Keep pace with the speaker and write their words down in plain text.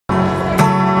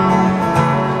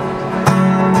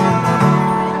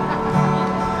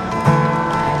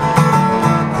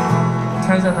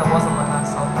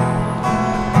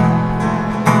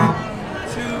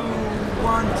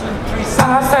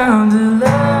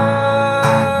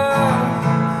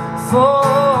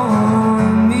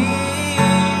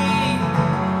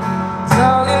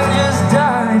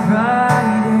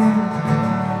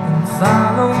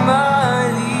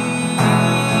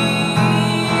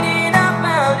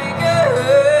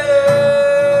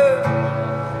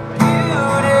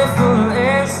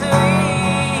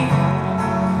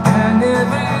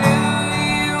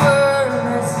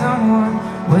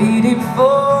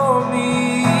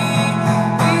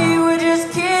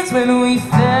when we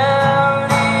fell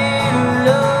in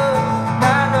love,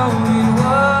 not knowing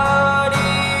what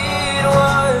it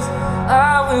was.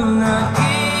 I will not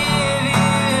give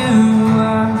you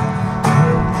up.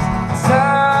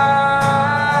 Time,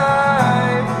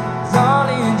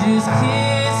 darling, just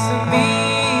kiss me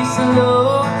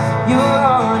slow. Your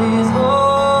heart is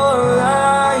all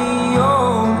I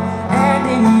own, and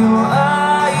in your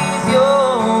eyes,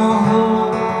 your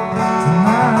hope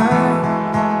tonight.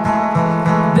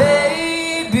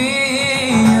 Baby,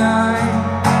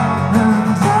 I'm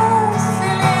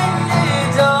dancing in the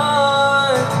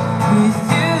dark with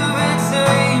you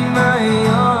between my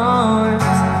arms,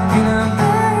 and I'm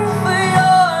barefoot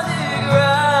on the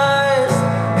grass,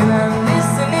 and I'm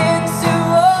listening to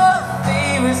our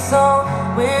favorite song.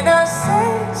 When I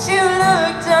said you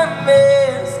looked a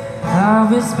mess, I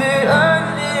whispered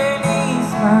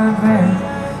underneath my breath,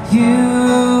 you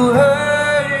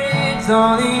heard it,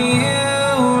 darling, you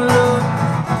look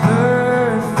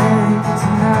perfect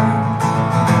tonight.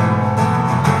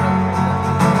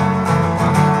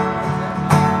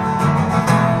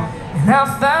 And I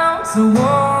found a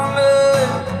woman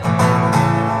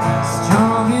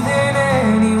stronger than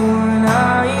anyone I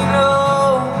know.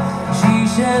 She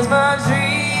shares my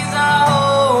dreams. I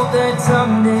hope that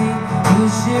someday we'll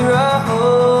share a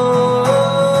home.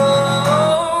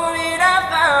 And I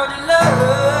found a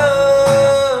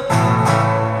love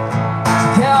to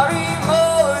carry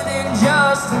more than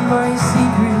just my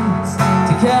secrets,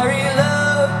 to carry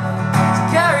love, to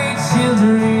carry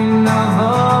children of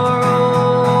our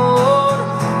own.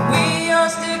 We are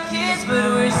still kids, but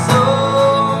we're so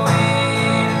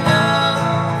in love,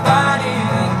 fighting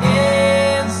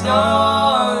against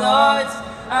all odds.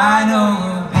 I know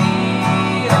we'll be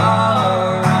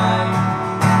alright.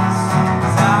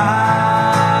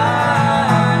 Time,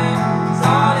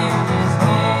 darling, just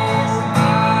kiss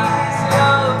me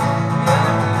slow.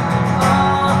 You're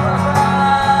alright.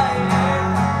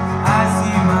 I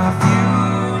see my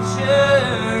future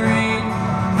in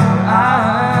your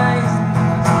eyes.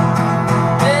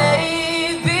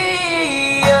 Baby,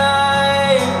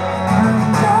 I'm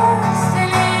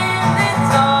dancing in the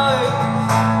dark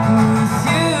with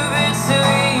you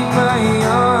between my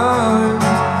arms,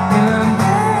 and I'm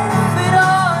barefoot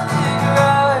on the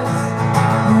grass,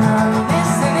 and I'm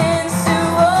listening to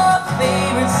our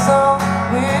favorite song.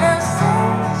 When I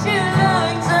said you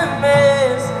looked a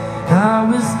mess, I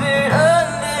whispered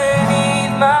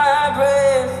underneath my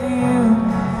breath, you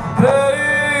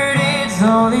heard it,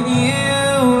 darling, you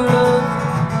look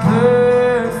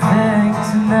perfect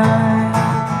tonight.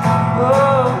 Oh,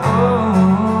 oh,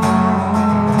 oh.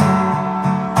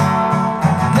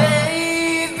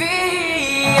 Baby,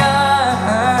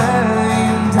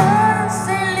 I'm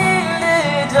dancing in the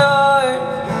dark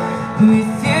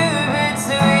with you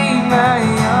between my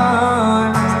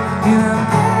arms, and I'm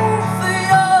barefoot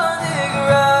on the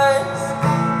grass,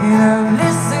 and I'm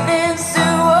listening to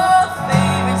our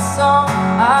favorite song.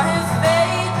 I have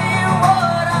faith in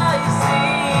what I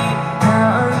see. Now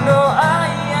I know I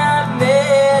have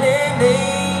met an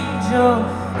angel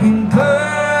in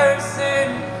person.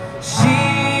 She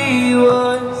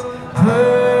was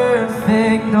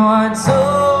perfect. No, I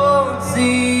don't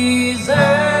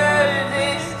deserve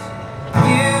this.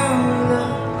 You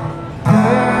look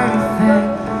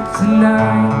perfect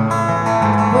tonight.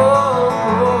 Oh,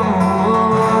 oh,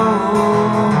 oh.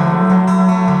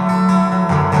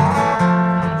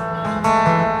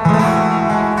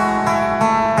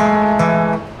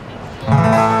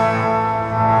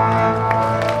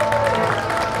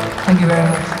 Thank you very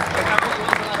much.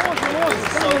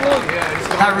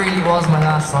 That really was my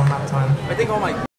last song that time. I think all my